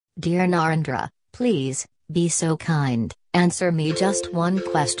Dear Narendra, please, be so kind, answer me just one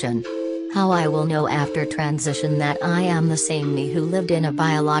question. How I will know after transition that I am the same me who lived in a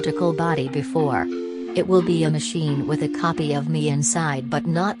biological body before? It will be a machine with a copy of me inside but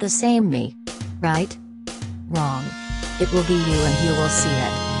not the same me. Right? Wrong. It will be you and you will see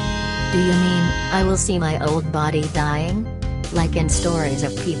it. Do you mean, I will see my old body dying? Like in stories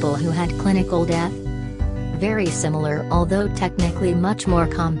of people who had clinical death? Very similar, although technically much more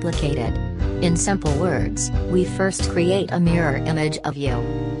complicated. In simple words, we first create a mirror image of you.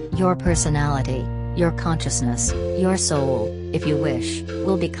 Your personality, your consciousness, your soul, if you wish,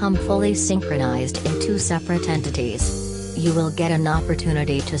 will become fully synchronized in two separate entities. You will get an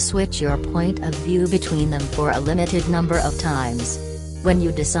opportunity to switch your point of view between them for a limited number of times. When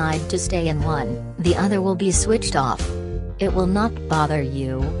you decide to stay in one, the other will be switched off. It will not bother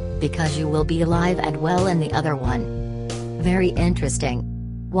you, because you will be alive and well in the other one. Very interesting.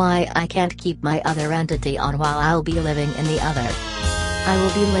 Why I can't keep my other entity on while I'll be living in the other? I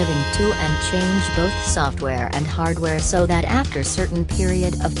will be living too and change both software and hardware so that after certain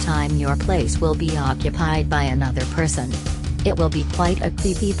period of time your place will be occupied by another person. It will be quite a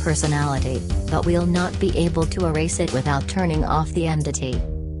creepy personality, but we'll not be able to erase it without turning off the entity.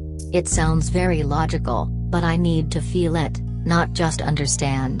 It sounds very logical, but I need to feel it, not just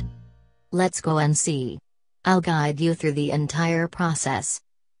understand. Let's go and see. I'll guide you through the entire process.